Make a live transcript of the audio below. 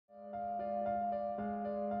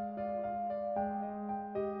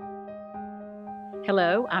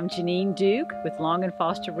Hello, I'm Jeanean Duke with Long &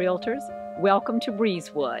 Foster Realtors. Welcome to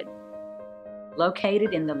Breezewood.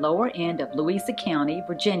 Located in the lower end of Louisa County,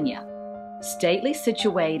 Virginia. Stately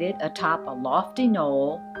situated atop a lofty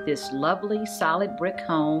knoll, this lovely solid brick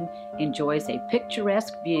home enjoys a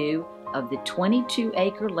picturesque view of the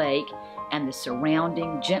 22-acre lake and the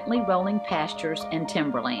surrounding gently rolling pastures and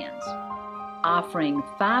timberlands. Offering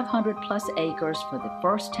 500-plus acres for the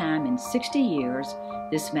first time in 60 years,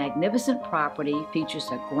 this magnificent property features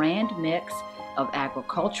a grand mix of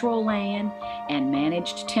agricultural land and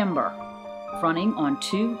managed timber. Fronting on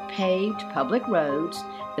 2 paved public roads,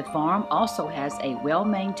 the farm also has a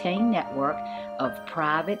well-maintained network of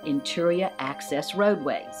private interior access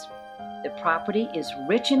roadways. The property is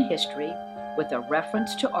rich in history with a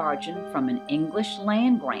reference to origin from an English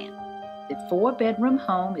land grant. The 4-bedroom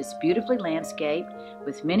home is beautifully landscaped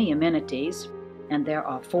with many amenities, and there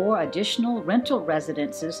are 4 additional rental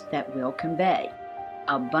residences that will convey.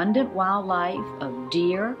 Abundant wildlife of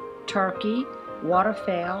deer, turkey,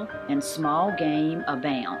 waterfowl, and small game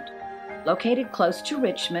abound. Located close to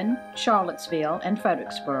Richmond, Charlottesville, and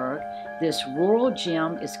Fredericksburg, this rural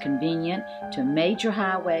gem is convenient to major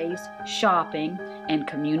highways, shopping, and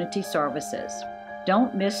community services.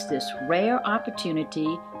 Don't miss this rare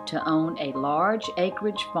opportunity to own a large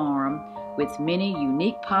acreage farm with many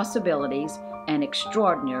unique possibilities and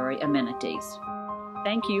extraordinary amenities.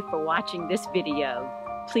 Thank you for watching this video.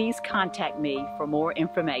 Please contact me for more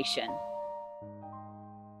information.